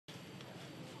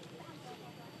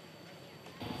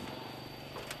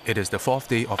It is the fourth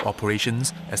day of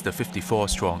operations as the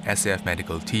 54-strong SAF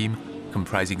Medical Team,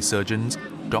 comprising surgeons,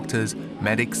 doctors,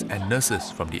 medics and nurses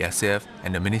from the SAF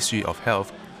and the Ministry of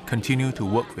Health, continue to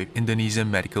work with Indonesian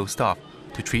medical staff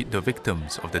to treat the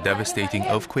victims of the devastating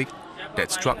earthquake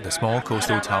that struck the small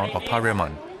coastal town of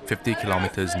Pariaman, 50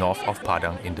 kilometers north of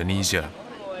Padang, Indonesia.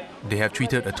 They have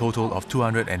treated a total of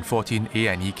 214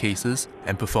 A&E cases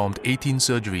and performed 18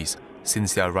 surgeries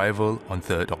since their arrival on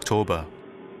 3rd October.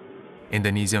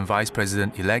 Indonesian Vice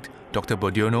President-elect Dr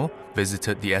Boediono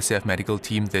visited the SAF Medical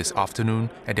Team this afternoon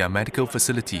at their medical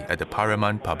facility at the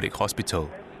Pariaman Public Hospital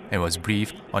and was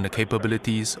briefed on the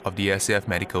capabilities of the SAF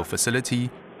Medical Facility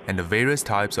and the various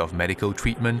types of medical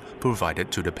treatment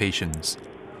provided to the patients.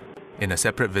 In a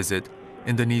separate visit,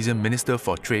 Indonesian Minister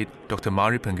for Trade Dr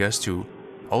Mari Pangestu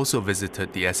also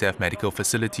visited the SAF Medical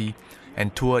Facility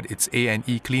and toured its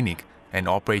A&E clinic and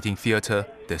operating theatre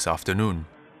this afternoon.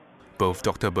 Both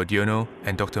Dr Boediono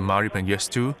and Dr Mari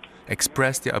Pangestu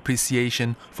expressed their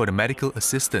appreciation for the medical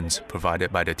assistance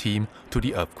provided by the team to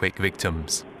the earthquake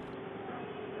victims.